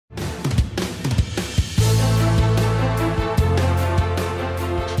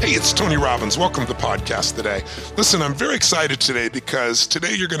Hey, it's Tony Robbins. Welcome to the podcast today. Listen, I'm very excited today because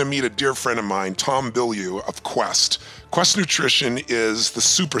today you're going to meet a dear friend of mine, Tom Bilyeu of Quest. Quest Nutrition is the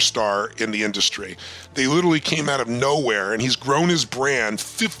superstar in the industry. They literally came out of nowhere, and he's grown his brand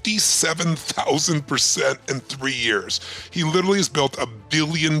 57,000% in 3 years. He literally has built $1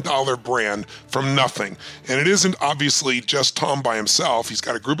 billion brand from nothing. And it isn't obviously just Tom by himself. He's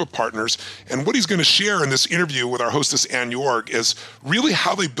got a group of partners. And what he's going to share in this interview with our hostess, Ann Jorg, is really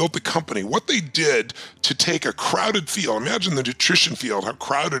how they built the company, what they did to take a crowded field, imagine the nutrition field, how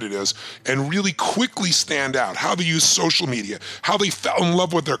crowded it is, and really quickly stand out, how they use social media, how they fell in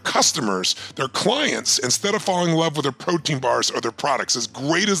love with their customers, their clients, instead of falling in love with their protein bars or their products. As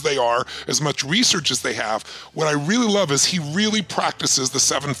great as they are, as much research as they have, what I really love is he really practices the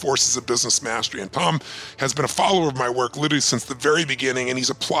 7 forces of business mastery. And Tom has been a follower of my work literally since the very beginning, and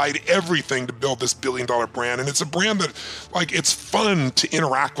he's applied everything to build this $1 billion brand. And it's a brand that, like, it's fun to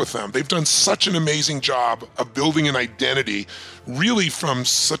interact with them. They've done such an amazing job of building an identity really from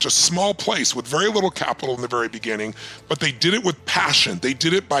such a small place with very little capital in the very beginning, but they did it with passion. They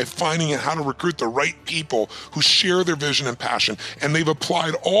did it by finding out how to recruit the right people who share their vision and passion. And they've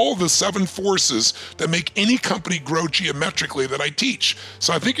applied all the 7 forces that make any company grow geometrically that I teach.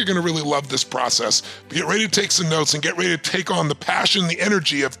 So I think you're going to really love this process. Get ready to take some notes and get ready to take on the passion, the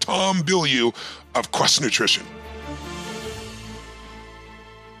energy of Tom Bilyeu of Quest Nutrition.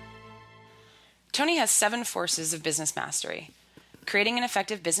 Tony has 7 forces of business mastery: creating an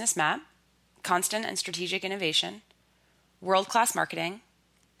effective business map, constant and strategic innovation, world-class marketing,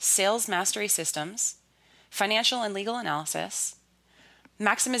 sales mastery systems, financial and legal analysis,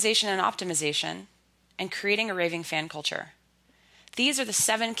 maximization and optimization, and creating a raving fan culture. These are the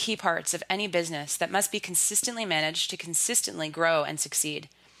 7 key parts of any business that must be consistently managed to consistently grow and succeed.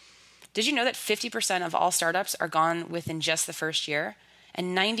 Did you know that 50% of all startups are gone within just the first year?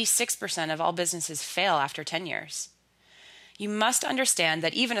 And 96% of all businesses fail after 10 years. You must understand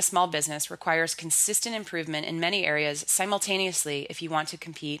that even a small business requires consistent improvement in many areas simultaneously if you want to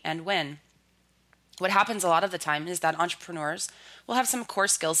compete and win. What happens a lot of the time is that entrepreneurs will have some core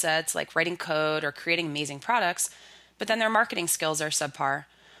skill sets like writing code or creating amazing products, but then their marketing skills are subpar,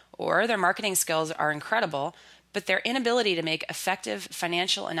 or their marketing skills are incredible, but their inability to make effective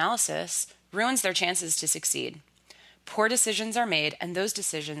financial analysis ruins their chances to succeed. Poor decisions are made, and those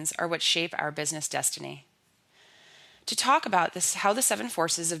decisions are what shape our business destiny. To talk about this, how the 7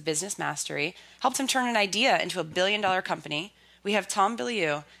 forces of business mastery helped him turn an idea into a $1 billion company, we have Tom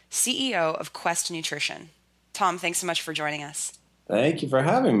Bilyeu, CEO of Quest Nutrition. Tom, thanks so much for joining us. Thank you for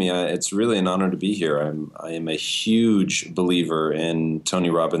having me. It's really an honor to be here. I am a huge believer in Tony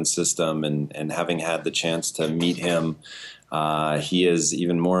Robbins' system, and having had the chance to meet him, he is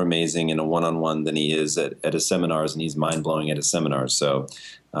even more amazing in a one-on-one than he is at his seminars, and he's mind-blowing at his seminars. So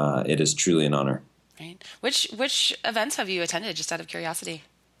it is truly an honor. Right. Which events have you attended, just out of curiosity?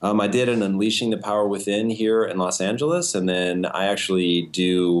 I did an Unleashing the Power Within here in Los Angeles, and then I actually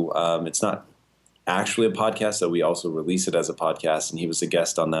do, it's not actually a podcast, so we also release it as a podcast, and he was a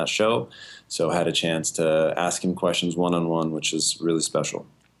guest on that show. So I had a chance to ask him questions one-on-one, which is really special.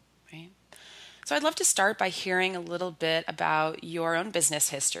 So I'd love to start by hearing a little bit about your own business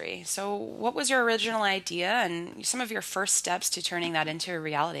history. So what was your original idea and some of your first steps to turning that into a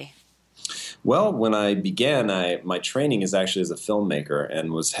reality? Well, when I began, my training is actually as a filmmaker,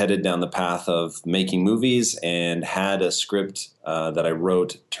 and was headed down the path of making movies, and had a script that I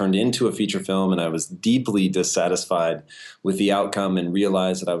wrote turned into a feature film, and I was deeply dissatisfied with the outcome and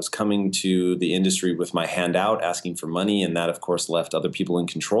realized that I was coming to the industry with my hand out, asking for money, and that, of course, left other people in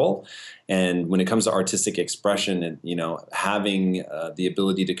control. And when it comes to artistic expression, and having the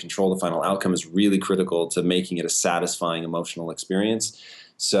ability to control the final outcome is really critical to making it a satisfying emotional experience.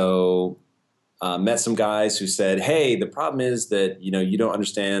 So met some guys who said, hey, the problem is that, you don't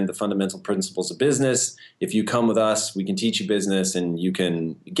understand the fundamental principles of business. If you come with us, we can teach you business, and you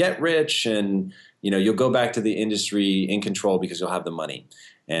can get rich, and, you'll go back to the industry in control because you'll have the money.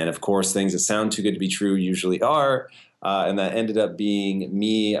 And of course, things that sound too good to be true usually are. And that ended up being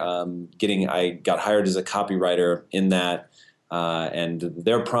me I got hired as a copywriter in that. And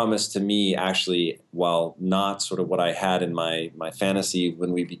their promise to me, actually, while not sort of what I had in my fantasy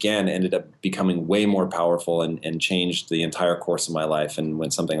when we began, ended up becoming way more powerful and changed the entire course of my life. And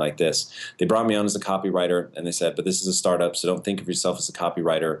when something like this, they brought me on as a copywriter, and they said, but this is a startup, so don't think of yourself as a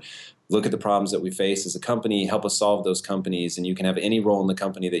copywriter. Look at the problems that we face as a company, help us solve those companies, and you can have any role in the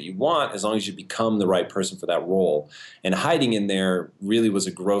company that you want as long as you become the right person for that role. And hiding in there really was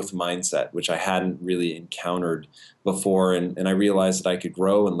a growth mindset, which I hadn't really encountered before. And I realized that I could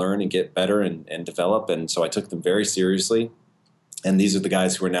grow and learn and get better and develop. And so I took them very seriously. And these are the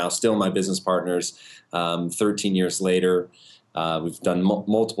guys who are now still my business partners 13 years later. We've done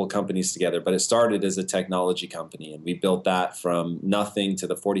multiple companies together, but it started as a technology company, and we built that from nothing to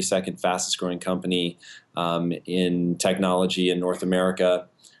the 42nd fastest growing company in technology in North America.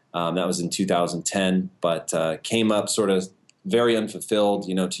 That was in 2010, but came up sort of very unfulfilled.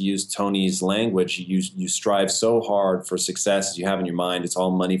 To use Tony's language, you strive so hard for success as you have in your mind. It's all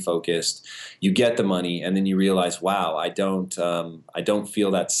money focused. You get the money, and then you realize, wow, I don't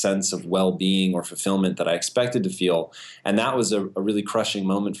feel that sense of well-being or fulfillment that I expected to feel. And that was a really crushing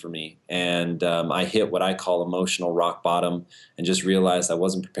moment for me. And I hit what I call emotional rock bottom, and just realized I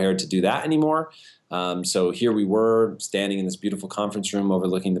wasn't prepared to do that anymore. So here we were standing in this beautiful conference room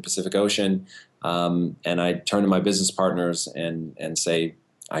overlooking the Pacific Ocean. And I turn to my business partners and say,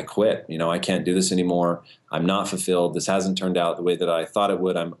 I quit. I can't do this anymore. I'm not fulfilled. This hasn't turned out the way that I thought it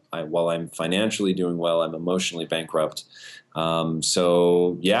would. While I'm financially doing well, I'm emotionally bankrupt.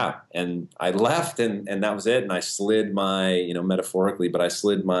 So yeah, and I left, and that was it. And I slid my, metaphorically, but I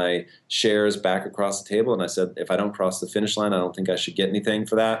slid my shares back across the table. And I said, if I don't cross the finish line, I don't think I should get anything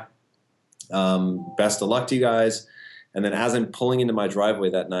for that. Best of luck to you guys. And then as I'm pulling into my driveway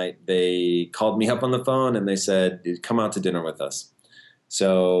that night, they called me up on the phone and they said, come out to dinner with us.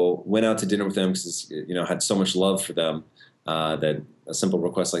 So went out to dinner with them because, had so much love for them that a simple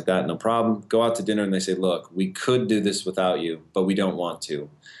request like that, no problem. Go out to dinner and they say, look, we could do this without you, but we don't want to.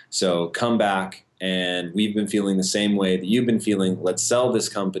 So come back, and we've been feeling the same way that you've been feeling. Let's sell this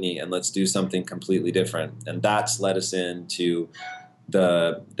company and let's do something completely different. And that's led us into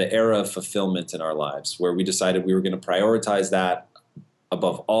the era of fulfillment in our lives, where we decided we were going to prioritize that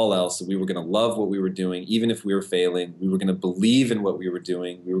above all else. That we were going to love what we were doing, even if we were failing. We were going to believe in what we were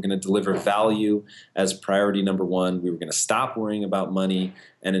doing. We were going to deliver value as priority number one. We were going to stop worrying about money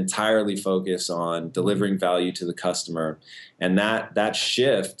and entirely focus on delivering value to the customer. And that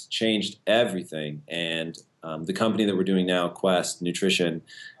shift changed everything. And the company that we're doing now, Quest Nutrition,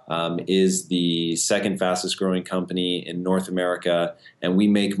 is the second fastest growing company in North America, and we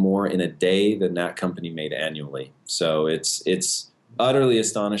make more in a day than that company made annually. So it's utterly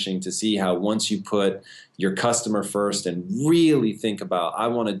astonishing to see how once you put your customer first and really think about, I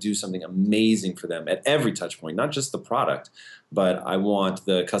want to do something amazing for them at every touch point, not just the product, but I want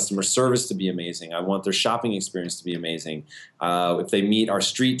the customer service to be amazing. I want their shopping experience to be amazing. If they meet our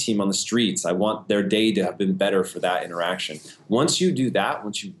street team on the streets, I want their day to have been better for that interaction. Once you do that,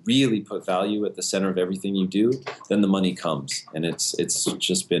 once you really put value at the center of everything you do, then the money comes. And it's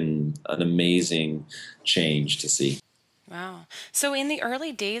just been an amazing change to see. Wow. So in the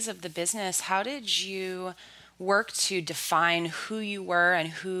early days of the business, how did you work to define who you were and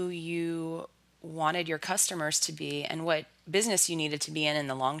who you wanted your customers to be, and what business you needed to be in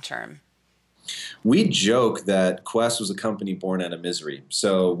the long term? We joke that Quest was a company born out of misery.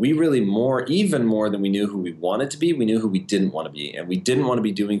 So we really even more than we knew who we wanted to be, we knew who we didn't want to be. And we didn't want to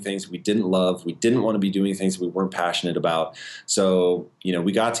be doing things we didn't love. We didn't want to be doing things we weren't passionate about. So,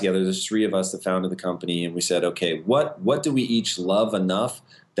 we got together, there's three of us that founded the company, and we said, okay, what do we each love enough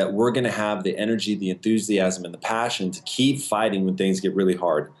that we're going to have the energy, the enthusiasm, and the passion to keep fighting when things get really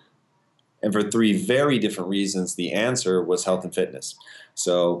hard? And for three very different reasons, the answer was health and fitness.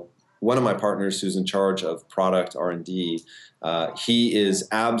 So one of my partners who's in charge of product R&D, he is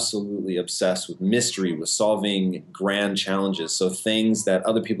absolutely obsessed with mystery, with solving grand challenges. So things that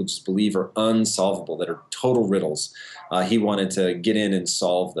other people just believe are unsolvable, that are total riddles. He wanted to get in and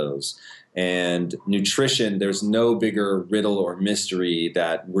solve those. And nutrition, there's no bigger riddle or mystery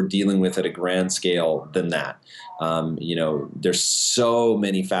that we're dealing with at a grand scale than that. There's so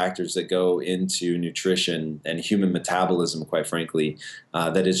many factors that go into nutrition and human metabolism, quite frankly,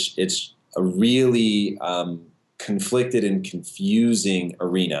 that it's a really conflicted and confusing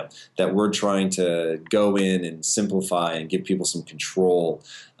arena that we're trying to go in and simplify and give people some control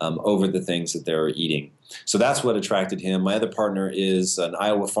over the things that they're eating. So that's what attracted him. My other partner is an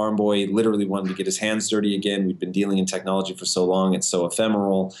Iowa farm boy, literally wanted to get his hands dirty again. We've been dealing in technology for so long. It's so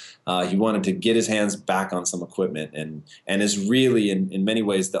ephemeral. He wanted to get his hands back on some equipment and is really, in many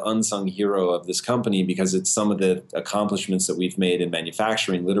ways, the unsung hero of this company, because it's some of the accomplishments that we've made in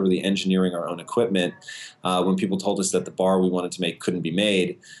manufacturing, literally engineering our own equipment, when people told us that the bar we wanted to make couldn't be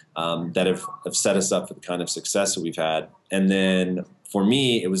made, that have set us up for the kind of success that we've had. And then for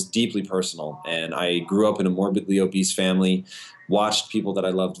me, it was deeply personal, and I grew up in a morbidly obese family, watched people that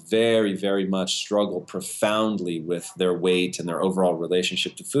I loved very, very much struggle profoundly with their weight and their overall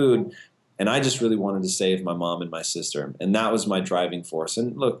relationship to food, and I just really wanted to save my mom and my sister, and that was my driving force.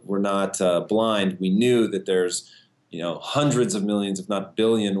 And look, we're not blind. We knew that there's hundreds of millions, if not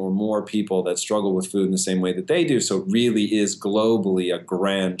billion or more people that struggle with food in the same way that they do. So it really is globally a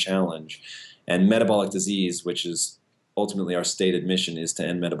grand challenge. And metabolic disease, which is ultimately our stated mission is to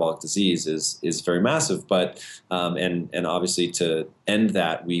end metabolic disease, is very massive. But and obviously to end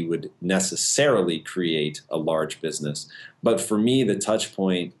that, we would necessarily create a large business. But for me, the touch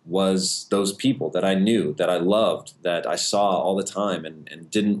point was those people that I knew, that I loved, that I saw all the time, and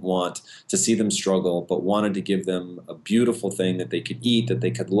didn't want to see them struggle, but wanted to give them a beautiful thing that they could eat, that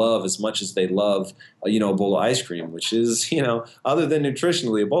they could love as much as they love, a bowl of ice cream, which is, other than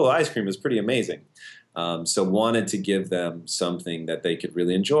nutritionally, a bowl of ice cream is pretty amazing. So wanted to give them something that they could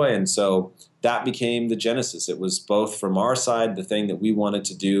really enjoy. And so that became the genesis. It was both from our side, the thing that we wanted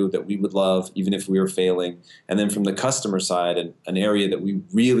to do, that we would love, even if we were failing. And then from the customer side, an area that we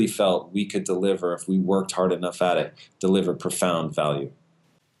really felt we could deliver if we worked hard enough at it, deliver profound value.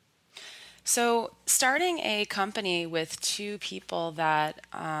 So starting a company with two people that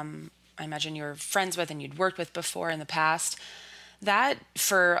I imagine you're friends with and you'd worked with before in the past, that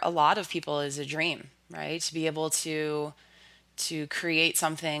for a lot of people is a dream, right? To be able to create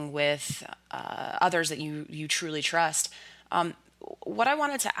something with others that you truly trust. What I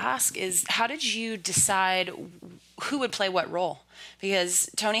wanted to ask is, how did you decide who would play what role? Because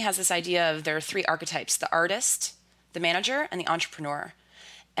Tony has this idea of there are three archetypes: the artist, the manager, and the entrepreneur.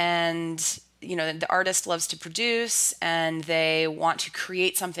 And the artist loves to produce and they want to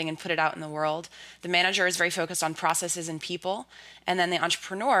create something and put it out in the world. The manager is very focused on processes and people. And then the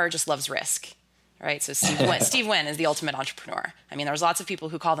entrepreneur just loves risk, right? So Steve Wynn is the ultimate entrepreneur. I mean, there's lots of people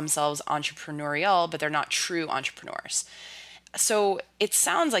who call themselves entrepreneurial, but they're not true entrepreneurs. So it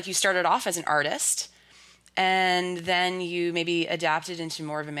sounds like you started off as an artist and then you maybe adapted into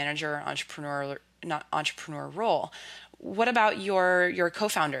more of a manager, entrepreneur role. What about your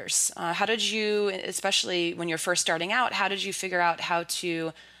co-founders? How did you, especially when you're first starting out, how did you figure out how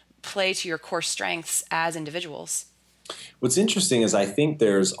to play to your core strengths as individuals? What's interesting is I think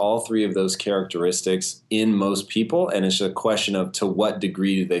there's all three of those characteristics in most people, and it's a question of to what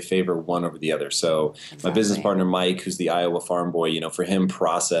degree do they favor one over the other. So exactly. My business partner, Mike, who's the Iowa farm boy, for him,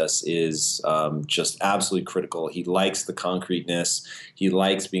 process is just absolutely critical. He likes the concreteness. He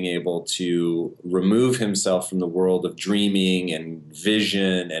likes being able to remove himself from the world of dreaming and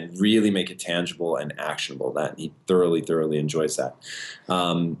vision and really make it tangible and actionable. That he thoroughly enjoys that.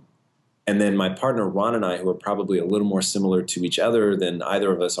 And then my partner, Ron, and I, who are probably a little more similar to each other than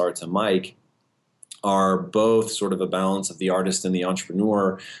either of us are to Mike, are both sort of a balance of the artist and the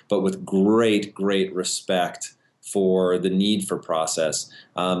entrepreneur, but with great respect for the need for process.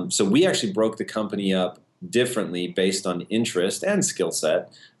 So we actually broke the company up differently based on interest and skill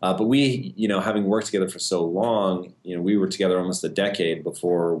set. But we, having worked together for so long, we were together almost a decade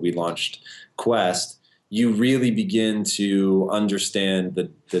before we launched Quest. You really begin to understand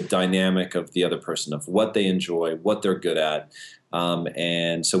the dynamic of the other person, of what they enjoy, what they're good at.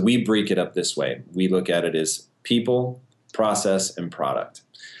 And so we break it up this way. We look at it as people, process, and product.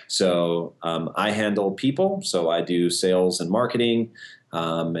 So I handle people. So I do sales and marketing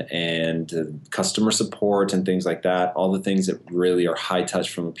and customer support and things like that, all the things that really are high touch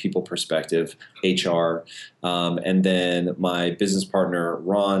from a people perspective, HR. And then my business partner,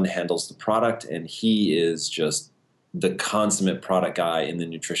 Ron, handles the product, and he is just the consummate product guy in the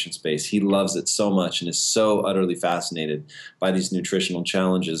nutrition space. He loves it so much and is so utterly fascinated by these nutritional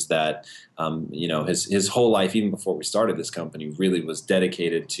challenges that his whole life, even before we started this company, really was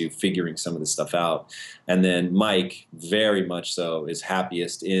dedicated to figuring some of this stuff out. And then Mike, very much so, is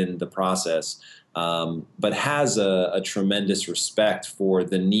happiest in the process, but has a tremendous respect for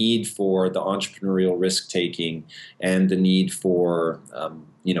the need for the entrepreneurial risk-taking and the need for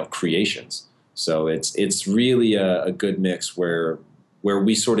creations. So it's really a good mix where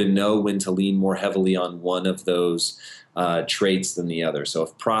we sort of know when to lean more heavily on one of those traits than the other. So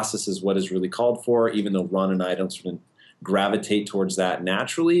if process is what is really called for, even though Ron and I don't sort of gravitate towards that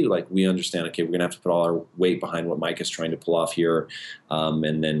naturally, like we understand, okay, we're going to have to put all our weight behind what Mike is trying to pull off here.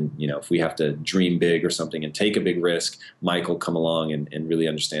 And then, if we have to dream big or something and take a big risk, Mike will come along and really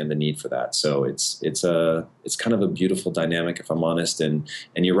understand the need for that. So it's kind of a beautiful dynamic, if I'm honest. And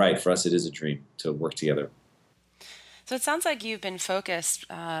you're right, for us, it is a dream to work together. So it sounds like you've been focused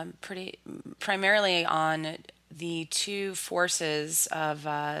pretty primarily on the two forces of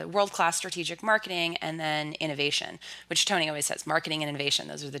world-class strategic marketing and then innovation, which Tony always says, marketing and innovation.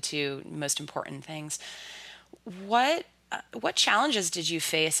 Those are the two most important things. What challenges did you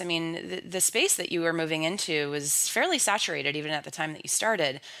face? I mean, the space that you were moving into was fairly saturated even at the time that you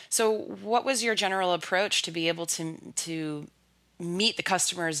started. So what was your general approach to be able to meet the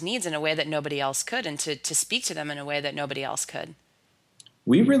customer's needs in a way that nobody else could, and to speak to them in a way that nobody else could.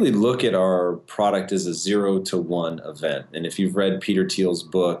 We really look at our product as a 0 to 1 event. And if you've read Peter Thiel's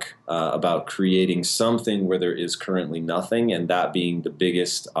book about creating something where there is currently nothing, and that being the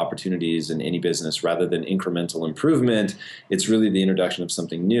biggest opportunities in any business rather than incremental improvement, it's really the introduction of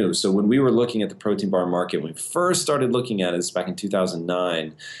something new. So when we were looking at the protein bar market, when we first started looking at it, back in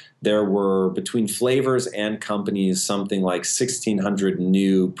 2009, there were, between flavors and companies, something like 1,600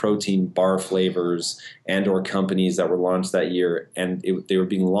 new protein bar flavors and or companies that were launched that year, and they were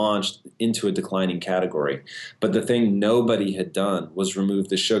being launched into a declining category. But the thing nobody had done was remove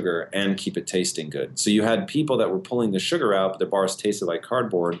the sugar and keep it tasting good. So you had people that were pulling the sugar out, but their bars tasted like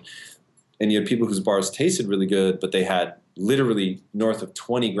cardboard, and you had people whose bars tasted really good, but they had literally north of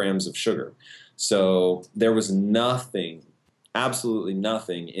 20 grams of sugar. So there was nothing, absolutely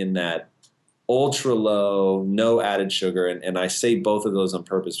nothing in that ultra low, no added sugar. And I say both of those on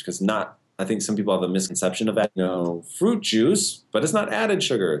purpose because I think some people have a misconception of that. Fruit juice, but it's not added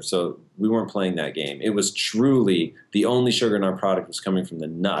sugar. So we weren't playing that game. It was truly the only sugar in our product was coming from the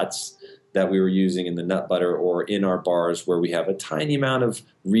nuts that we were using in the nut butter or in our bars where we have a tiny amount of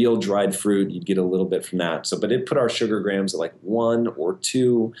real dried fruit. You'd get a little bit from that. So, but it put our sugar grams at like 1 or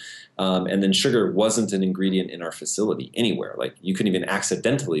 2. And then sugar wasn't an ingredient in our facility anywhere. Like you couldn't even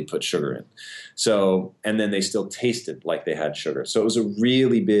accidentally put sugar in. So, and then they still tasted like they had sugar. So it was a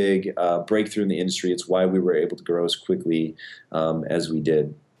really big breakthrough in the industry. It's why we were able to grow as quickly as we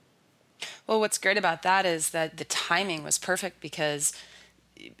did. Well, what's great about that is that the timing was perfect because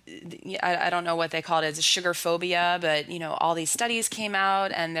I don't know what they call it, it's sugar phobia, but all these studies came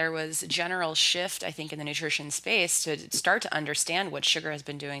out and there was a general shift, I think, in the nutrition space to start to understand what sugar has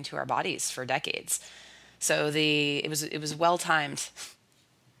been doing to our bodies for decades. So it was well timed.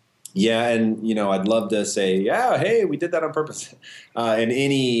 Yeah, and I'd love to say, yeah, hey, we did that on purpose. In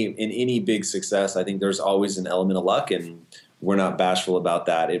any big success, I think there's always an element of luck, and we're not bashful about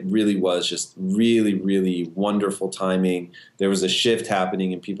that. It really was just really, really wonderful timing. There was a shift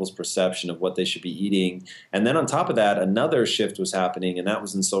happening in people's perception of what they should be eating. And then on top of that, another shift was happening, and that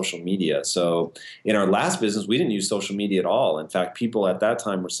was in social media. So in our last business, we didn't use social media at all. In fact, people at that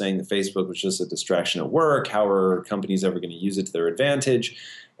time were saying that Facebook was just a distraction at work. How are companies ever going to use it to their advantage?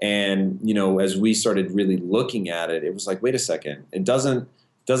 And, as we started really looking at it, it was like, wait a second, it doesn't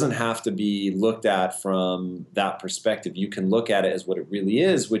have to be looked at from that perspective. You can look at it as what it really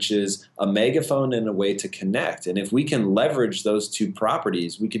is, which is a megaphone and a way to connect. And if we can leverage those two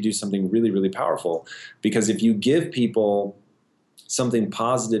properties, we could do something really, really powerful. Because if you give people something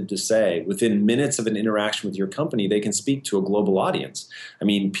positive to say, within minutes of an interaction with your company, they can speak to a global audience. I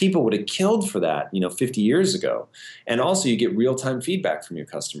mean, people would have killed for that, 50 years ago. And also you get real-time feedback from your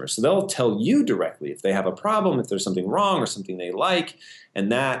customers. So they'll tell you directly if they have a problem, if there's something wrong or something they like.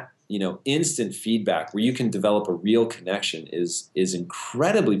 And that, instant feedback where you can develop a real connection is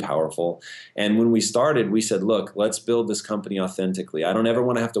incredibly powerful. And when we started, we said, look, let's build this company authentically. I don't ever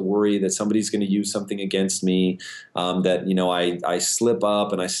want to have to worry that somebody's going to use something against me, that, I slip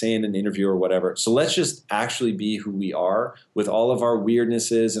up and I say in an interview or whatever. So let's just actually be who we are with all of our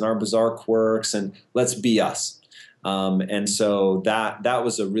weirdnesses and our bizarre quirks, and let's be us. And so that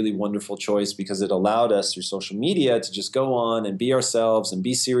was a really wonderful choice because it allowed us through social media to just go on and be ourselves and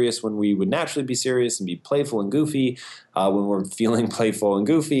be serious when we would naturally be serious, and be playful and goofy when we're feeling playful and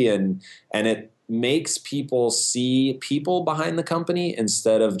goofy. And it makes people see people behind the company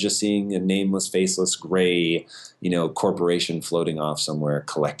instead of just seeing a nameless, faceless, gray, corporation floating off somewhere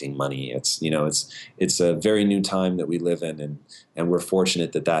collecting money. It's a very new time that we live in, and we're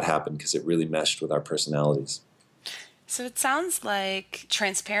fortunate that happened because it really meshed with our personalities. So it sounds like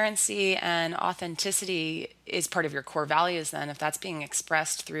transparency and authenticity is part of your core values then, if that's being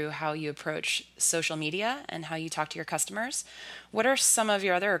expressed through how you approach social media and how you talk to your customers. What are some of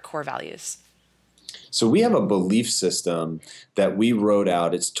your other core values? So we have a belief system that we wrote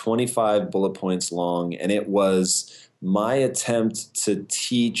out. It's 25 bullet points long, and it was my attempt to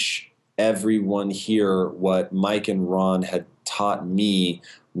teach everyone here what Mike and Ron had taught me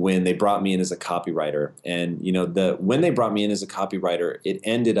when they brought me in as a copywriter. And when they brought me in as a copywriter, it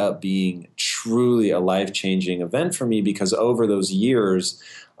ended up being truly a life-changing event for me, because over those years,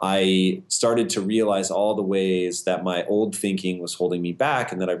 I started to realize all the ways that my old thinking was holding me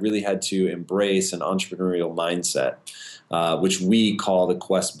back, and that I really had to embrace an entrepreneurial mindset, which we call the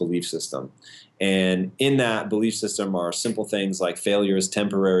Quest belief system. And in that belief system are simple things like failure is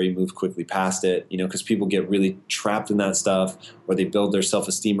temporary, move quickly past it, because people get really trapped in that stuff, or they build their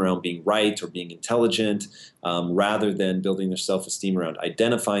self-esteem around being right or being intelligent, rather than building their self-esteem around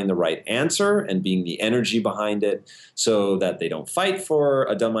identifying the right answer and being the energy behind it, so that they don't fight for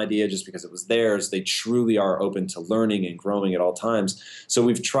a dumb idea just because it was theirs. They truly are open to learning and growing at all times. So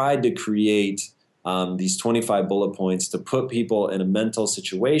we've tried to create these 25 bullet points to put people in a mental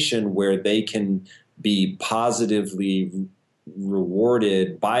situation where they can be positively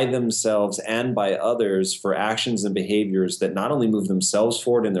rewarded by themselves and by others for actions and behaviors that not only move themselves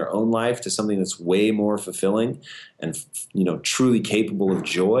forward in their own life to something that's way more fulfilling and truly capable of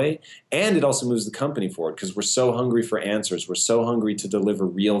joy, and it also moves the company forward, because we're so hungry for answers, we're so hungry to deliver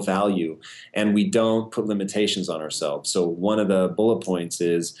real value, and we don't put limitations on ourselves. So one of the bullet points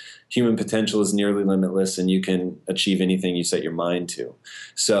is human potential is nearly limitless, and you can achieve anything you set your mind to.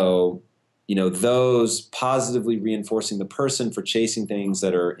 So those positively reinforcing the person for chasing things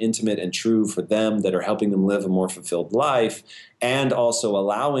that are intimate and true for them, that are helping them live a more fulfilled life, and also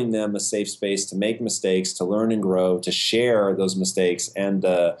allowing them a safe space to make mistakes, to learn and grow, to share those mistakes and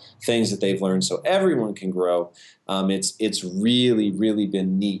the things that they've learned so everyone can grow. It's really, really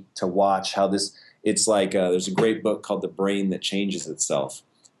been neat to watch how it's like there's a great book called The Brain That Changes Itself.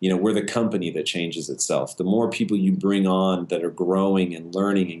 We're the company that changes itself. The more people you bring on that are growing and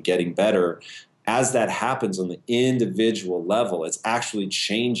learning and getting better, as that happens on the individual level, it's actually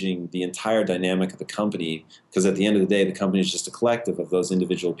changing the entire dynamic of the company, because at the end of the day, the company is just a collective of those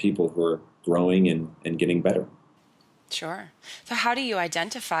individual people who are growing and getting better. Sure. So how do you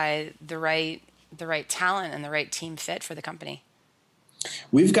identify the right talent and the right team fit for the company?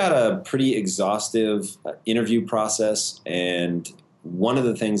 We've got a pretty exhaustive interview process, and one of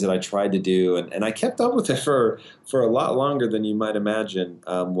the things that I tried to do, and I kept up with it for a lot longer than you might imagine,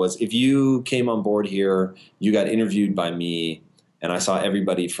 was if you came on board here, you got interviewed by me, and I saw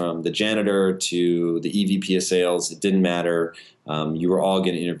everybody from the janitor to the EVP of sales. It didn't matter. You were all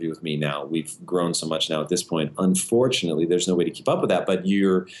going to interview with me now. We've grown so much now at this point. Unfortunately, there's no way to keep up with that, but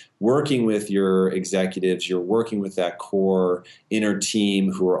you're working with your executives. You're working with that core inner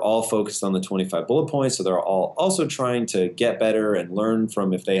team who are all focused on the 25 bullet points. So they're all also trying to get better and learn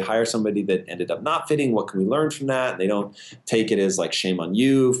from, if they hire somebody that ended up not fitting, what can we learn from that? And they don't take it as like shame on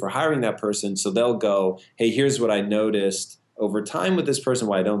you for hiring that person. So they'll go, hey, here's what I noticed over time with this person,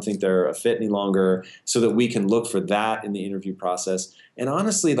 why I don't think they're a fit any longer, so that we can look for that in the interview process. And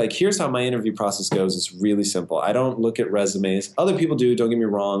honestly, here's how my interview process goes. It's really simple. I don't look at resumes. Other people do, don't get me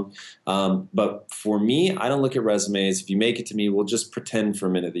wrong. But for me, I don't look at resumes. If you make it to me, we'll just pretend for a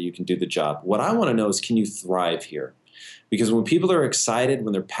minute that you can do the job. What I want to know is, can you thrive here? Because when people are excited,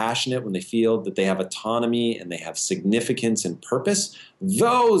 when they're passionate, when they feel that they have autonomy and they have significance and purpose,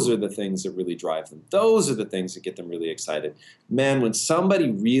 those are the things that really drive them. Those are the things that get them really excited. Man, when somebody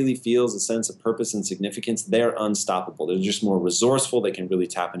really feels a sense of purpose and significance, they're unstoppable. They're just more resourceful. They can really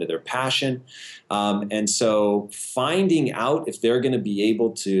tap into their passion. And so finding out if they're going to be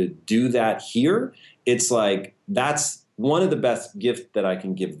able to do that here, it's like that's one of the best gifts that I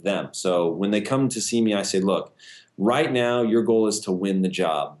can give them. So when they come to see me, I say, look, right now, your goal is to win the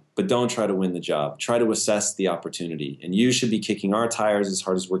job, but don't try to win the job. Try to assess the opportunity. And you should be kicking our tires as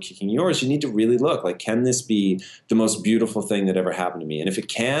hard as we're kicking yours. You need to really look like, can this be the most beautiful thing that ever happened to me? And if it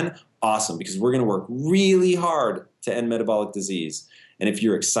can, awesome, because we're going to work really hard to end metabolic disease. And if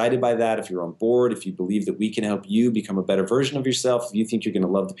you're excited by that, if you're on board, if you believe that we can help you become a better version of yourself, if you think you're going to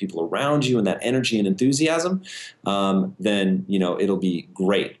love the people around you and that energy and enthusiasm, then, it'll be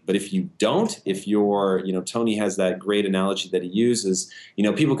great. But if you don't, if you're, Tony has that great analogy that he uses,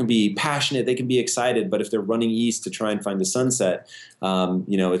 people can be passionate, they can be excited, but if they're running east to try and find the sunset,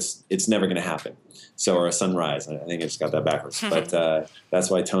 it's never going to happen. So, or a sunrise. I think I just got that backwards, but that's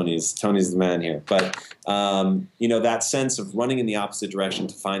why Tony's the man here. But that sense of running in the opposite direction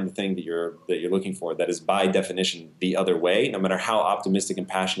to find the thing that you're looking for, that is by definition the other way. No matter how optimistic and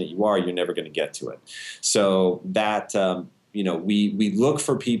passionate you are, you're never going to get to it. So that we look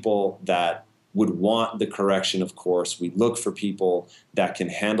for people that would want the correction, of course. We look for people that can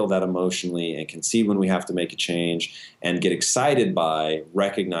handle that emotionally and can see when we have to make a change and get excited by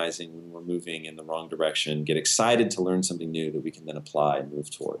recognizing when we're moving in the wrong direction, get excited to learn something new that we can then apply and move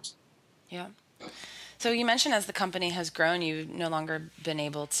towards. Yeah. So you mentioned as the company has grown, you've no longer been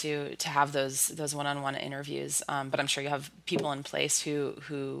able to have those one-on-one interviews, but I'm sure you have people in place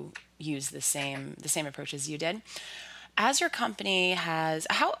who use the same approach as you did. As your company has,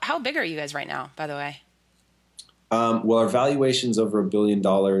 how big are you guys right now, by the way? Well, our valuation's over $1 billion,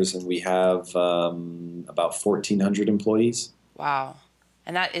 and we have about 1,400 employees. Wow.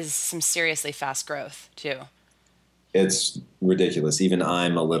 And that is some seriously fast growth too. It's ridiculous. Even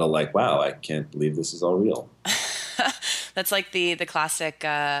I'm a little like, wow, I can't believe this is all real. That's like the classic,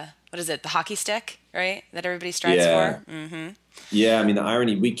 what is it, the hockey stick, right? That everybody strives Yeah. for? Mm-hmm. Yeah, I mean, the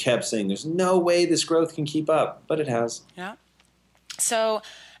irony, we kept saying there's no way this growth can keep up, but it has. Yeah. So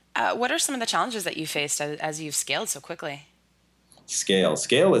what are some of the challenges that you faced as you've scaled so quickly?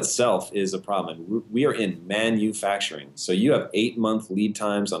 Scale itself is a problem. We are in manufacturing. So you have 8-month lead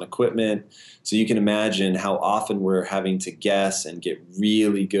times on equipment. So you can imagine how often we're having to guess and get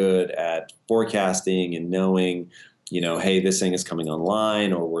really good at forecasting and knowing, hey, this thing is coming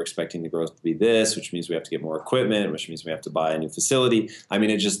online, or we're expecting the growth to be this, which means we have to get more equipment, which means we have to buy a new facility. I mean,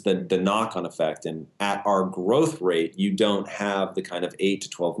 it's just the knock-on effect. And at our growth rate, you don't have the kind of 8 to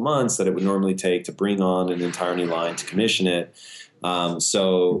 12 months that it would normally take to bring on an entire new line, to commission it.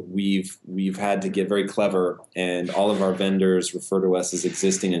 So we've had to get very clever, and all of our vendors refer to us as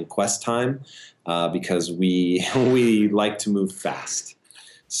existing in quest time, because we like to move fast.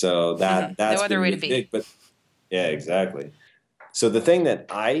 So that's no other been way really to be. big. But yeah, exactly. So the thing that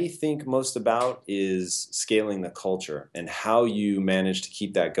I think most about is scaling the culture and how you manage to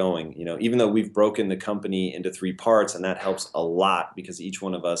keep that going. Even though we've broken the company into 3 parts, and that helps a lot because each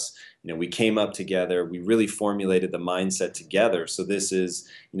one of us, we came up together, we really formulated the mindset together. So this is,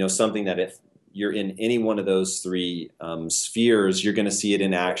 something that if you're in any one of those 3 spheres, you're going to see it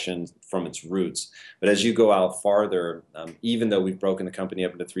in action from its roots. But as you go out farther, even though we've broken the company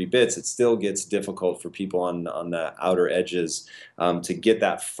up into 3 bits, it still gets difficult for people on the outer edges to get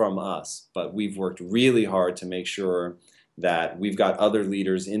that from us. But we've worked really hard to make sure that we've got other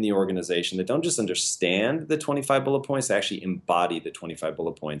leaders in the organization that don't just understand the 25 bullet points, they actually embody the 25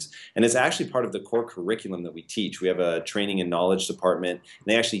 bullet points. And it's actually part of the core curriculum that we teach. We have a training and knowledge department, and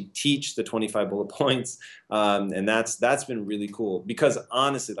they actually teach the 25 bullet points. And that's been really cool because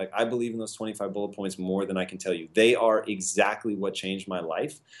honestly, like, I believe in those 25 bullet points more than I can tell you. They are exactly what changed my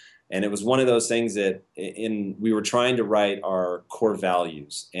life. And it was one of those things that we were trying to write our core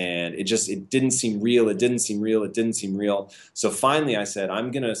values, and it didn't seem real. It didn't seem real. So finally I said,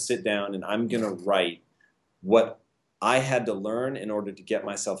 I'm going to sit down and I'm going to write what I had to learn in order to get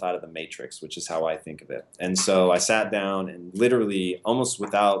myself out of the matrix, which is how I think of it. And so I sat down and literally almost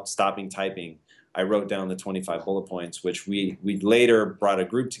without stopping typing, I wrote down the 25 bullet points, which we later brought a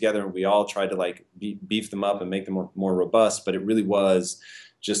group together and we all tried to beef them up and make them more robust. But it really was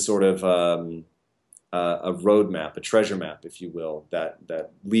just sort of a roadmap, a treasure map, if you will, that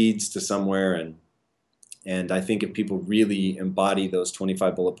leads to somewhere. And I think if people really embody those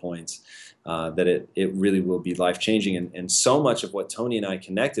 25 bullet points, that it really will be life-changing. And so much of what Tony and I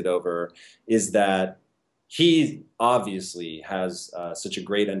connected over is that he obviously has such a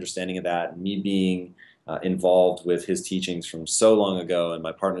great understanding of that, and me being involved with his teachings from so long ago, and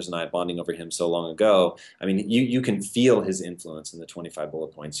my partners and I bonding over him so long ago. I mean, you can feel his influence in the 25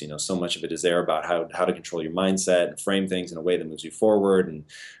 bullet points. So much of it is there about how to control your mindset and frame things in a way that moves you forward, and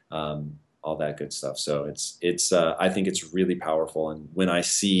all that good stuff. So it's I think it's really powerful. And when I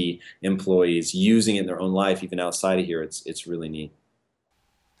see employees using it in their own life, even outside of here, it's really neat.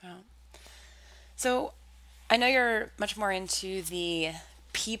 Wow. So I know you're much more into the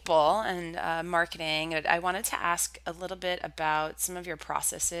people and marketing, but I wanted to ask a little bit about some of your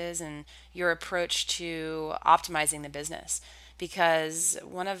processes and your approach to optimizing the business. Because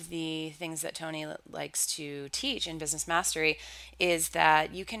one of the things that Tony likes to teach in Business Mastery is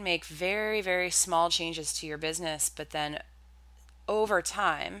that you can make very, very small changes to your business, but then over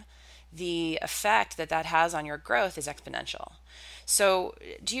time, the effect that has on your growth is exponential. So,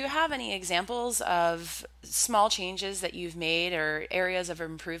 do you have any examples of small changes that you've made or areas of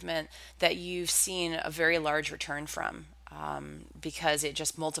improvement that you've seen a very large return from because it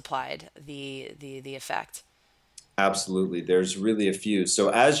just multiplied the effect? Absolutely. There's really a few. So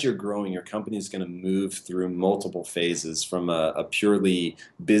as you're growing, your company is going to move through multiple phases from a purely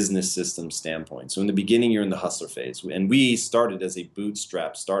business system standpoint. So in the beginning, you're in the hustler phase. And we started as a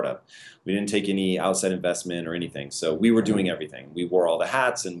bootstrap startup. We didn't take any outside investment or anything. So we were doing everything. We wore all the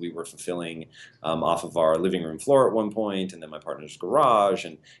hats, and we were fulfilling off of our living room floor at one point, and then my partner's garage.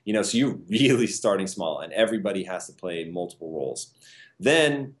 And, so you're really starting small, and everybody has to play multiple roles.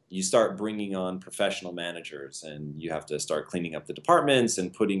 Then you start bringing on professional managers, and you have to start cleaning up the departments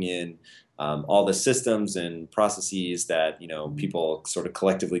and putting in all the systems and processes that people sort of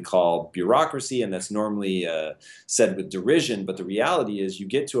collectively call bureaucracy, and that's normally said with derision. But the reality is, you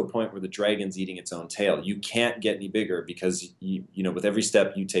get to a point where the dragon's eating its own tail. You can't get any bigger because with every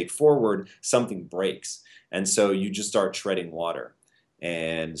step you take forward, something breaks, and so you just start treading water.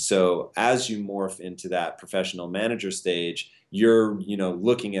 And so as you morph into that professional manager stage, you're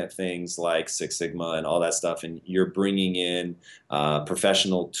looking at things like Six Sigma and all that stuff, and you're bringing in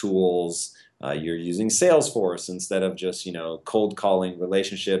professional tools. You're using Salesforce instead of just cold calling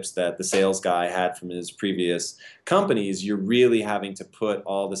relationships that the sales guy had from his previous companies. You're really having to put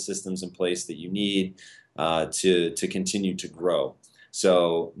all the systems in place that you need to continue to grow.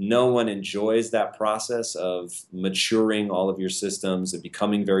 So no one enjoys that process of maturing all of your systems and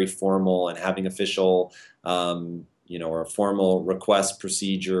becoming very formal and having official, or formal request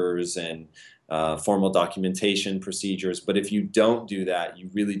procedures and formal documentation procedures. But if you don't do that, you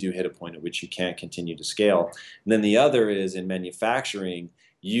really do hit a point at which you can't continue to scale. And then the other is in manufacturing,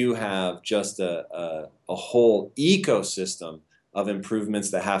 you have just a whole ecosystem of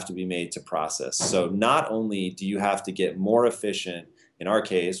improvements that have to be made to process. So not only do you have to get more efficient, in our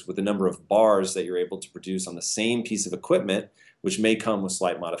case, with the number of bars that you're able to produce on the same piece of equipment, which may come with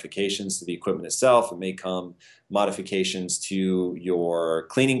slight modifications to the equipment itself. It may come modifications to your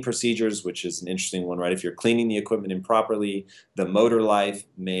cleaning procedures, which is an interesting one, right? If you're cleaning the equipment improperly, the motor life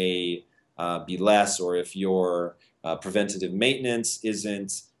may be less, or if your preventative maintenance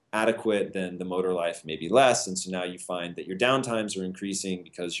isn't adequate, then the motor life may be less. And so now you find that your downtimes are increasing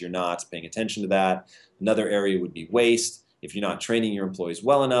because you're not paying attention to that. Another area would be waste. If you're not training your employees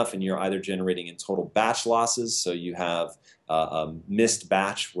well enough and you're either generating in total batch losses, so you have a missed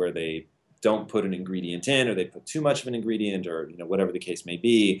batch where they don't put an ingredient in, or they put too much of an ingredient, or whatever the case may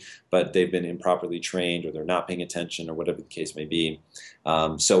be, but they've been improperly trained, or they're not paying attention, or whatever the case may be.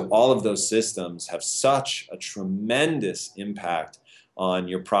 So all of those systems have such a tremendous impact on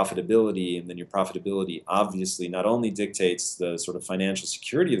your profitability, and then your profitability obviously not only dictates the sort of financial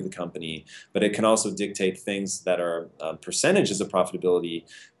security of the company, but it can also dictate things that are percentages of profitability,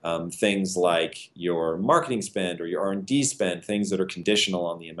 things like your marketing spend or your R&D spend, things that are conditional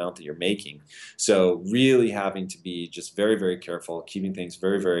on the amount that you're making. So really having to be just very, very careful, keeping things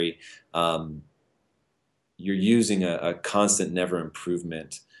very, very, you're using a constant never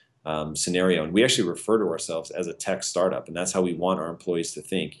improvement scenario. And we actually refer to ourselves as a tech startup, and that's how we want our employees to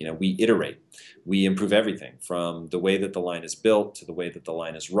think. We iterate, we improve everything from the way that the line is built, to the way that the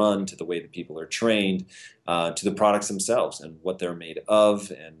line is run, to the way that people are trained, to the products themselves and what they're made of,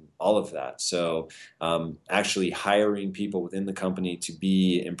 and all of that. So actually hiring people within the company to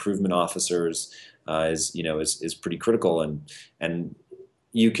be improvement officers is pretty critical. And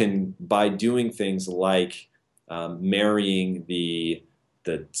you can, by doing things like marrying the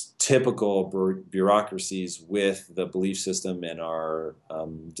typical bureaucracies with the belief system and our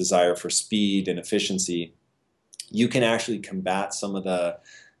desire for speed and efficiency, you can actually combat some of the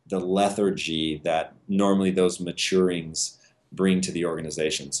lethargy that normally those maturings bring to the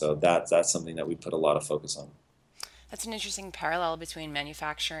organization. So that's something that we put a lot of focus on. That's an interesting parallel between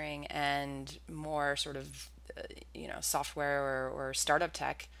manufacturing and more sort of software or startup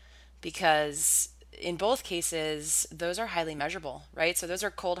tech, because in both cases, those are highly measurable, right? So those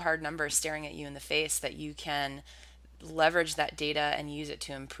are cold, hard numbers staring at you in the face that you can leverage that data and use it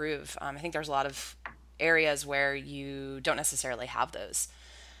to improve. I think there's a lot of areas where you don't necessarily have those.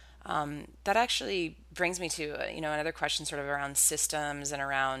 That actually brings me to another question, sort of around systems and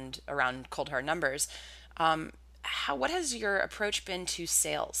around cold, hard numbers. What has your approach been to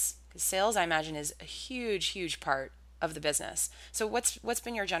sales? Because sales, I imagine, is a huge part of the business. So what's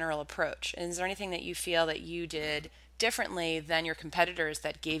been your general approach? And is there anything that you feel that you did differently than your competitors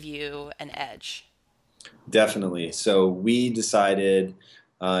that gave you an edge? Definitely. So we decided,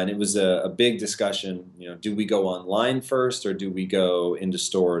 and it was a big discussion, do we go online first or do we go into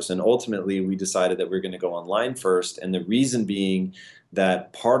stores? And ultimately we decided that we're going to go online first. And the reason being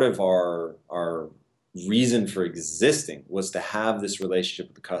that part of our reason for existing was to have this relationship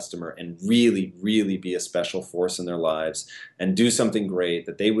with the customer and really, really be a special force in their lives and do something great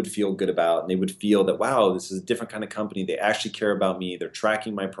that they would feel good about. And they would feel that, wow, this is a different kind of company. They actually care about me. They're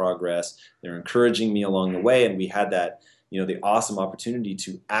tracking my progress. They're encouraging me along the way. And we had that, the awesome opportunity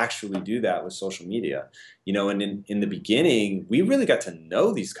to actually do that with social media. And in the beginning, we really got to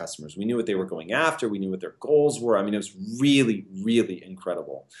know these customers. We knew what they were going after. We knew what their goals were. I mean, it was really, really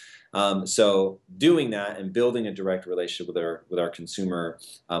incredible. So doing that and building a direct relationship with our consumer,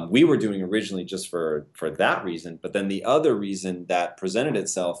 we were doing originally just for that reason. But then the other reason that presented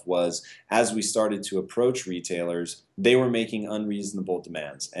itself was as we started to approach retailers, they were making unreasonable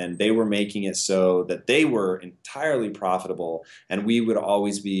demands, and they were making it so that they were entirely profitable, and we would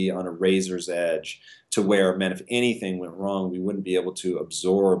always be on a razor's edge to where, man, if anything went wrong, we wouldn't be able to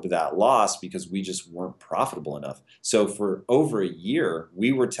absorb that loss because we just weren't profitable enough. So for over a year,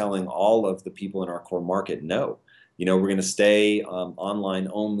 we were telling all of the people in our core market, no, we're going to stay online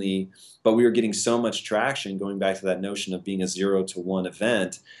only. But we were getting so much traction, going back to that notion of being a 0 to 1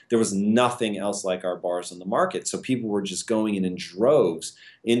 event. There was nothing else like our bars on the market. So people were just going in droves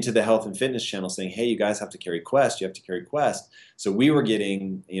into the health and fitness channel saying, hey, you guys have to carry Quest. You have to carry Quest. So we were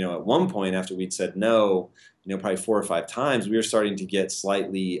getting, at one point after we'd said no, probably 4 or 5 times, we were starting to get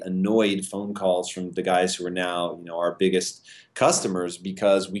slightly annoyed phone calls from the guys who are now, our biggest customers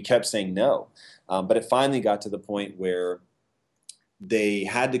because we kept saying no. But it finally got to the point where they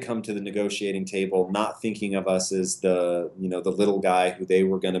had to come to the negotiating table, not thinking of us as the little guy who they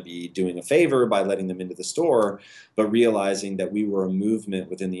were going to be doing a favor by letting them into the store, but realizing that we were a movement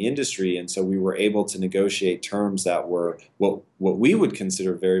within the industry. And so we were able to negotiate terms that were what we would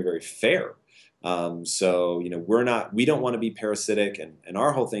consider very, very fair. So we don't want to be parasitic. And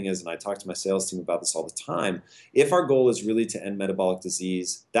our whole thing is, and I talk to my sales team about this all the time, if our goal is really to end metabolic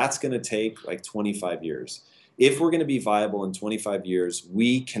disease, that's going to take like 25 years. If we're going to be viable in 25 years,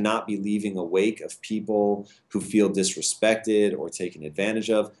 we cannot be leaving a wake of people who feel disrespected or taken advantage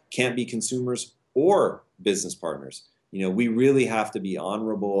of, can't be consumers or business partners. We really have to be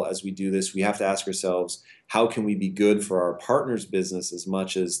honorable as we do this. We have to ask ourselves, how can we be good for our partner's business as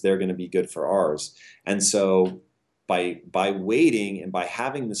much as they're going to be good for ours? And so by waiting and by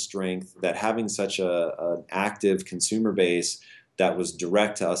having the strength that having such an active consumer base that was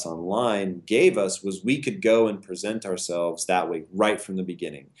direct to us online gave us, was we could go and present ourselves that way right from the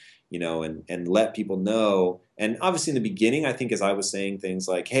beginning, and let people know. And obviously in the beginning, I think as I was saying things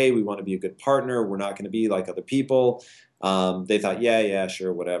like, hey, we want to be a good partner, we're not going to be like other people, they thought, yeah,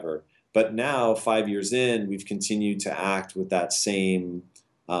 sure, whatever. But now 5 years in, we've continued to act with that same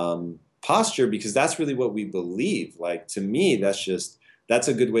posture because that's really what we believe. Like, to me, that's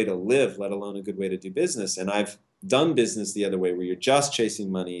a good way to live, let alone a good way to do business. And I've done business the other way where you're just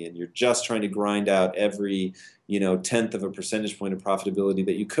chasing money and you're just trying to grind out every, tenth of a percentage point of profitability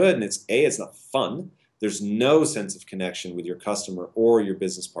that you could. And it's not fun. There's no sense of connection with your customer or your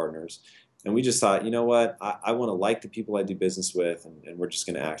business partners. And we just thought, you know what, I want to like the people I do business with, and we're just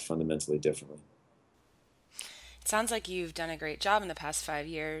going to act fundamentally differently. It sounds like you've done a great job in the past 5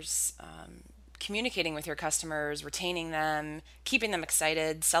 years, communicating with your customers, retaining them, keeping them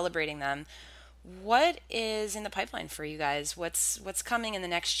excited, celebrating them. What is in the pipeline for you guys? What's coming in the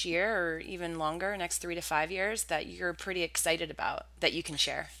next year or even longer, next 3 to 5 years, that you're pretty excited about that you can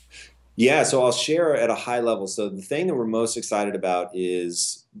share? Yeah, so I'll share at a high level. So the thing that we're most excited about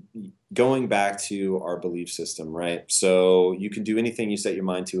is going back to our belief system, right? So you can do anything you set your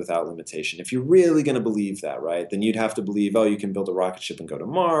mind to without limitation. If you're really going to believe that, right, then you'd have to believe, you can build a rocket ship and go to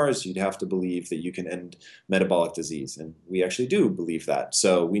Mars. You'd have to believe that you can end metabolic disease. And we actually do believe that.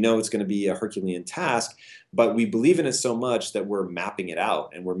 So we know it's going to be a Herculean task, but we believe in it so much that we're mapping it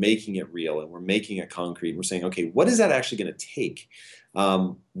out and we're making it real and we're making it concrete. And we're saying, okay, what is that actually going to take?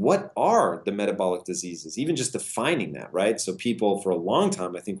 What are the metabolic diseases? Even just defining that, right? So people for a long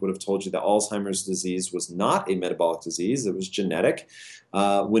time, I think, would have told you that Alzheimer's disease was not a metabolic disease. It was genetic.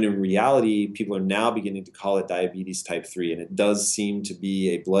 When in reality, people are now beginning to call it diabetes type 3. And it does seem to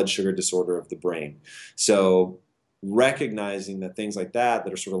be a blood sugar disorder of the brain. So recognizing that things like that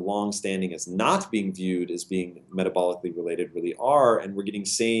are sort of long-standing as not being viewed as being metabolically related really are, and we're getting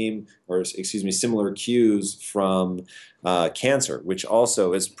similar cues from cancer, which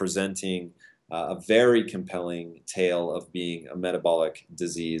also is presenting a very compelling tale of being a metabolic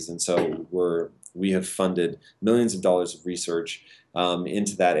disease. And so we have funded millions of dollars of research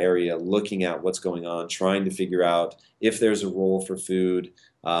into that area, looking at what's going on, trying to figure out if there's a role for food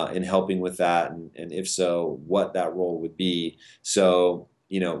in helping with that, and if so, what that role would be. So,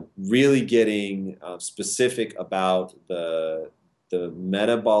 really getting specific about the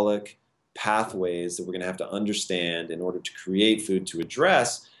metabolic pathways that we're going to have to understand in order to create food to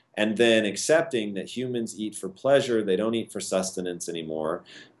address, and then accepting that humans eat for pleasure, they don't eat for sustenance anymore,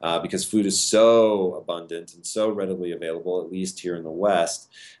 because food is so abundant and so readily available, at least here in the West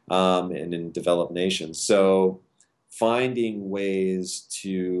and in developed nations. So finding ways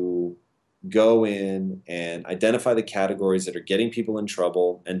to go in and identify the categories that are getting people in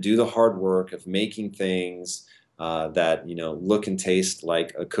trouble and do the hard work of making things that, look and taste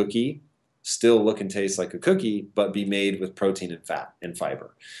like a cookie, still look and taste like a cookie, but be made with protein and fat and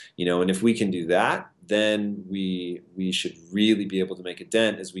fiber. And if we can do that, then we should really be able to make a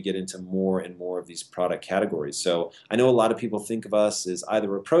dent as we get into more and more of these product categories. So I know a lot of people think of us as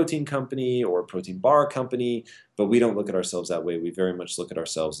either a protein company or a protein bar company, but we don't look at ourselves that way. We very much look at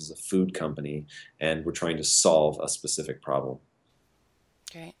ourselves as a food company, and we're trying to solve a specific problem.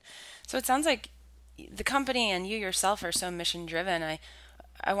 Great. So it sounds like the company and you yourself are so mission driven.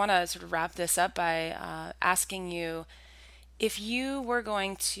 I want to sort of wrap this up by asking you, if you were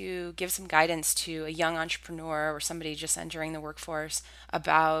going to give some guidance to a young entrepreneur or somebody just entering the workforce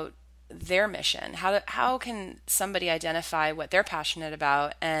about their mission, how can somebody identify what they're passionate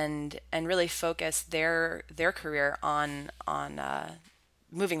about and really focus their career on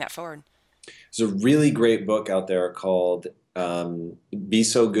moving that forward? There's a really great book out there called Be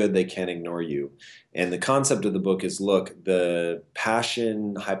So Good They Can't Ignore You. And the concept of the book is, look, the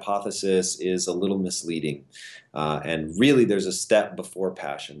passion hypothesis is a little misleading. And really, there's a step before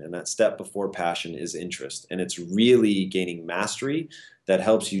passion. And that step before passion is interest. And it's really gaining mastery that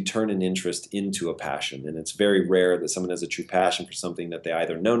helps you turn an interest into a passion. And it's very rare that someone has a true passion for something that they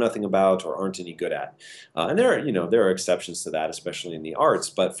either know nothing about or aren't any good at. And there are exceptions to that, especially in the arts.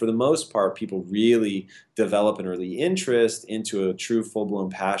 But for the most part, people really develop an early interest into a true full-blown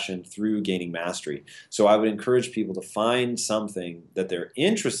passion through gaining mastery. So I would encourage people to find something that they're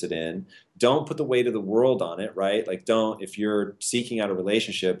interested in. Don't put the weight of the world on it, right? Like, if you're seeking out a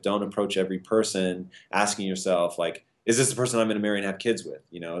relationship, don't approach every person asking yourself, like, is this the person I'm going to marry and have kids with?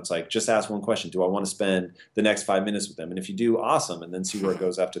 It's like, just ask one question. Do I want to spend the next 5 minutes with them? And if you do, awesome. And then see where it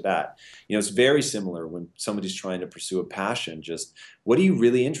goes after that. It's very similar when somebody's trying to pursue a passion. Just, what are you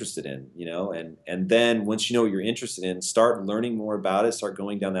really interested in? And then once you know what you're interested in, start learning more about it, start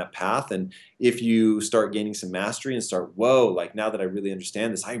going down that path. And if you start gaining some mastery and start, whoa, like, now that I really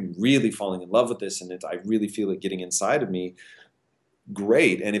understand this, I'm really falling in love with this, and I really feel it getting inside of me.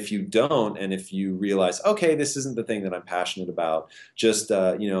 Great. And if you don't, and if you realize, okay, this isn't the thing that I'm passionate about, just,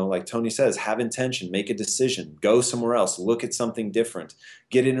 like Tony says, have intention, make a decision, go somewhere else, look at something different,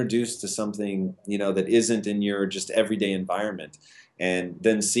 get introduced to something, that isn't in your just everyday environment, and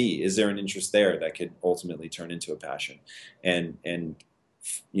then see, is there an interest there that could ultimately turn into a passion? And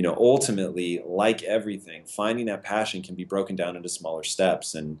ultimately, like everything, finding that passion can be broken down into smaller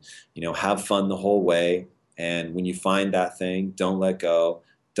steps, and, have fun the whole way. And when you find that thing, don't let go.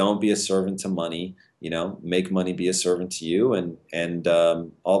 Don't be a servant to money. Make money be a servant to you. And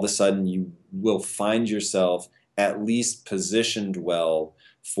all of a sudden, you will find yourself at least positioned well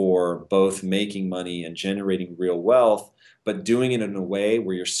for both making money and generating real wealth, but doing it in a way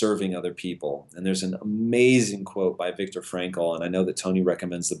where you're serving other people. And there's an amazing quote by Viktor Frankl, and I know that Tony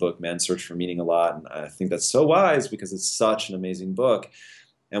recommends the book Man's Search for Meaning a lot, and I think that's so wise because it's such an amazing book.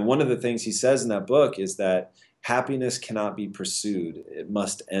 And one of the things he says in that book is that happiness cannot be pursued. It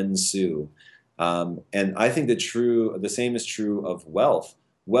must ensue. And I think the same is true of wealth.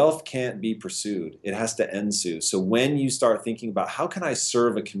 Wealth can't be pursued. It has to ensue. So when you start thinking about, how can I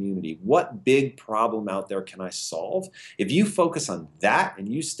serve a community? What big problem out there can I solve? If you focus on that and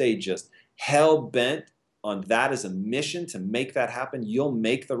you stay just hell-bent on that as a mission to make that happen, you'll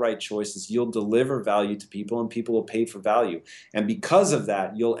make the right choices, you'll deliver value to people, and people will pay for value. And because of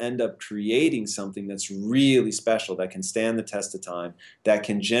that, you'll end up creating something that's really special, that can stand the test of time, that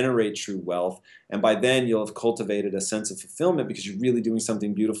can generate true wealth. And by then, you'll have cultivated a sense of fulfillment because you're really doing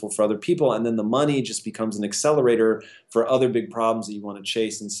something beautiful for other people. And then the money just becomes an accelerator for other big problems that you want to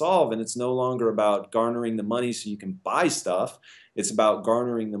chase and solve. And it's no longer about garnering the money so you can buy stuff. It's about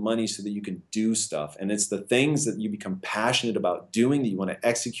garnering the money so that you can do stuff. And it's the things that you become passionate about doing, that you want to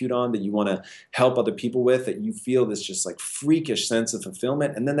execute on, that you want to help other people with, that you feel this just like freakish sense of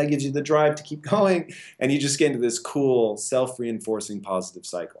fulfillment. And then that gives you the drive to keep going. And you just get into this cool, self-reinforcing positive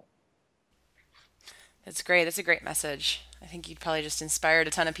cycle. That's great. That's a great message. I think you'd probably just inspired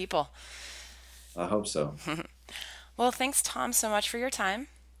a ton of people. I hope so. Well, thanks, Tom, so much for your time.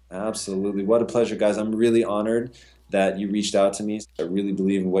 Absolutely. What a pleasure, guys. I'm really honored that you reached out to me. I really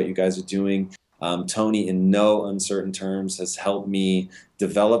believe in what you guys are doing. Tony, in no uncertain terms, has helped me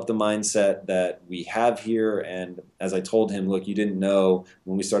develop the mindset that we have here. And as I told him, look, you didn't know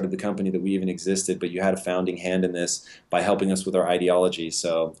when we started the company that we even existed, but you had a founding hand in this by helping us with our ideology.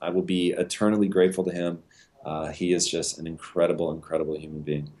 So I will be eternally grateful to him. He is just an incredible, incredible human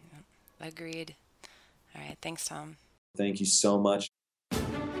being. Agreed. All right. Thanks, Tom. Thank you so much.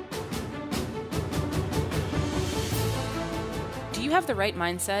 Do you have the right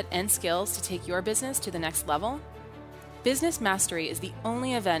mindset and skills to take your business to the next level? Business Mastery is the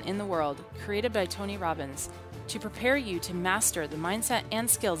only event in the world created by Tony Robbins to prepare you to master the mindset and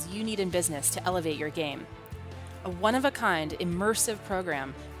skills you need in business to elevate your game. A one-of-a-kind, immersive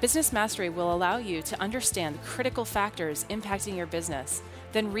program, Business Mastery will allow you to understand the critical factors impacting your business,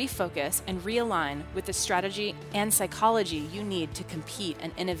 then refocus and realign with the strategy and psychology you need to compete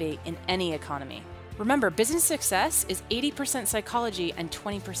and innovate in any economy. Remember, business success is 80% psychology and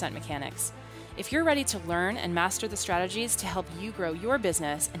 20% mechanics. If you're ready to learn and master the strategies to help you grow your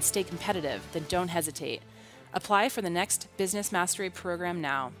business and stay competitive, then don't hesitate. Apply for the next Business Mastery program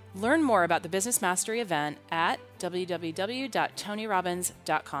now. Learn more about the Business Mastery event at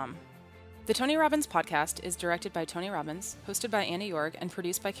www.tonyrobbins.com. The Tony Robbins Podcast is directed by Tony Robbins, hosted by Annie York, and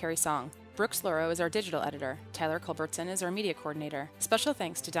produced by Carrie Song. Brooks Loro is our digital editor. Tyler Culbertson is our media coordinator. Special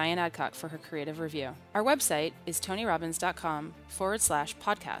thanks to Diane Adcock for her creative review. Our website is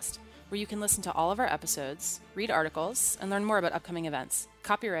tonyrobbins.com/podcast, where you can listen to all of our episodes, read articles, and learn more about upcoming events.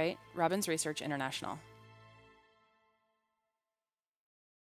 Copyright Robbins Research International.